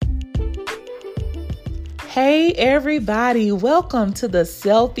Hey everybody, welcome to the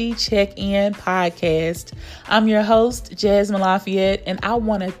Selfie Check-In podcast. I'm your host, Jasmine Lafayette, and I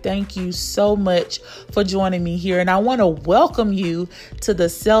want to thank you so much for joining me here. And I want to welcome you to the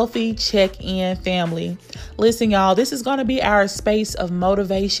Selfie Check-In family. Listen, y'all, this is going to be our space of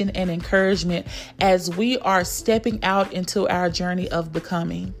motivation and encouragement as we are stepping out into our journey of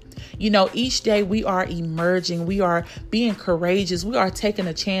becoming. You know, each day we are emerging, we are being courageous, we are taking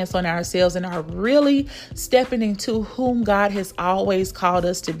a chance on ourselves and are really stepping into whom God has always called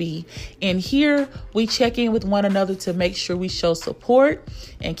us to be. And here we check in with one another to make sure we show support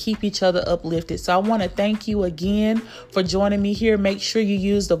and keep each other uplifted. So I want to thank you again for joining me here. Make sure you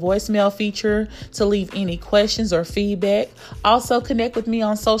use the voicemail feature to leave any questions or feedback. Also connect with me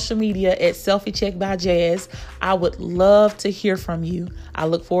on social media at Selfie Check by Jazz. I would love to hear from you. I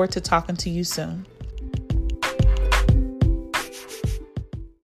look forward to talking to you soon.